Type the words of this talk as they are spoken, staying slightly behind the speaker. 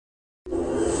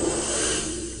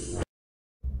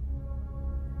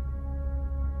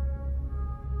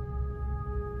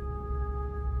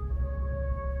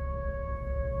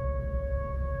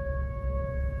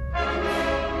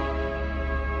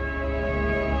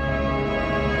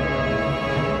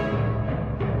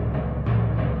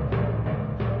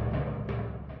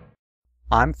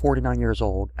I'm 49 years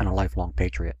old and a lifelong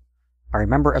patriot. I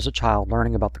remember as a child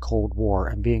learning about the Cold War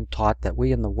and being taught that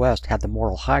we in the West had the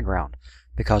moral high ground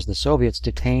because the Soviets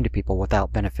detained people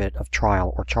without benefit of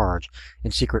trial or charge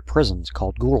in secret prisons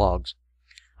called gulags.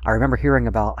 I remember hearing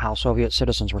about how Soviet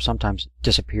citizens were sometimes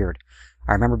disappeared.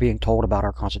 I remember being told about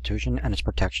our Constitution and its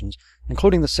protections,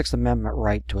 including the Sixth Amendment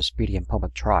right to a speedy and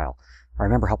public trial. I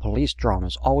remember how police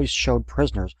dramas always showed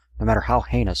prisoners, no matter how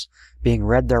heinous, being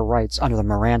read their rights under the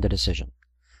Miranda decision.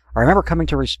 I remember coming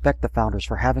to respect the founders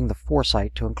for having the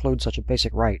foresight to include such a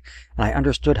basic right, and I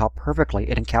understood how perfectly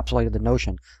it encapsulated the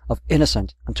notion of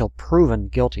innocent until proven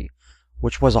guilty,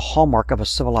 which was a hallmark of a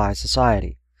civilized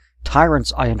society.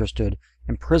 Tyrants, I understood,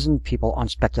 imprisoned people on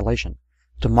speculation.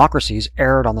 Democracies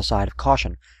erred on the side of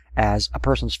caution, as a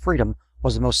person's freedom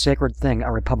was the most sacred thing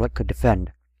a republic could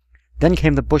defend. Then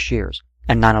came the Bush years,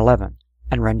 and 9/11,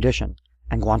 and rendition,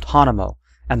 and Guantanamo,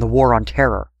 and the war on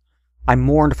terror. I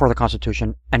mourned for the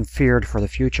Constitution and feared for the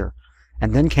future.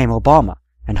 And then came Obama,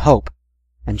 and hope,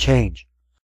 and change.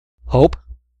 Hope?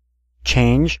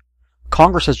 Change?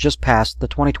 Congress has just passed the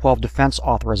 2012 Defense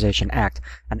Authorization Act,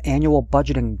 an annual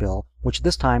budgeting bill which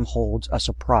this time holds a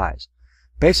surprise.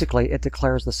 Basically, it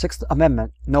declares the Sixth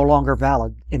Amendment no longer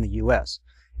valid in the U.S.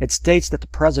 It states that the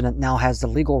president now has the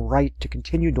legal right to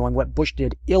continue doing what Bush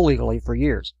did illegally for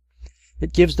years.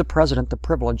 It gives the president the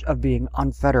privilege of being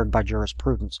unfettered by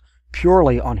jurisprudence,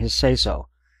 purely on his say-so.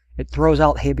 It throws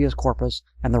out habeas corpus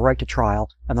and the right to trial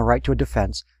and the right to a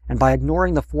defense, and by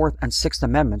ignoring the Fourth and Sixth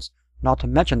Amendments, not to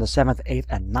mention the Seventh, Eighth,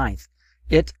 and Ninth,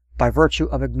 it, by virtue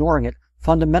of ignoring it,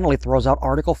 fundamentally throws out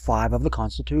Article 5 of the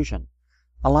Constitution.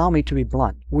 Allow me to be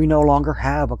blunt. We no longer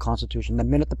have a Constitution the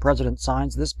minute the president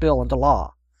signs this bill into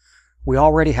law. We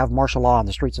already have martial law in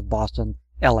the streets of Boston,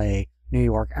 L.A., New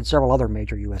York, and several other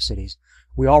major U.S. cities.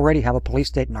 We already have a police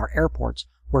state in our airports,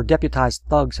 where deputized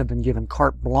thugs have been given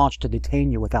carte blanche to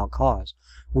detain you without cause.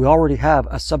 We already have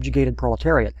a subjugated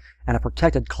proletariat and a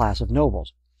protected class of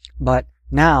nobles. But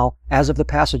now, as of the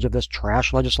passage of this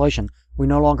trash legislation, we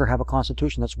no longer have a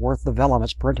Constitution that's worth the vellum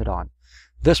it's printed on.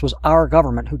 This was our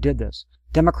government who did this,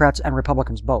 Democrats and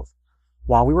Republicans both.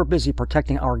 While we were busy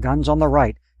protecting our guns on the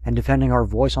right and defending our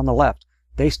voice on the left,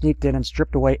 they sneaked in and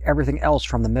stripped away everything else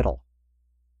from the middle.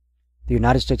 The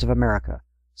United States of America,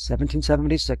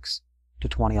 1776 to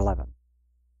 2011.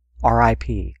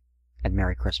 R.I.P. and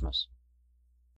Merry Christmas.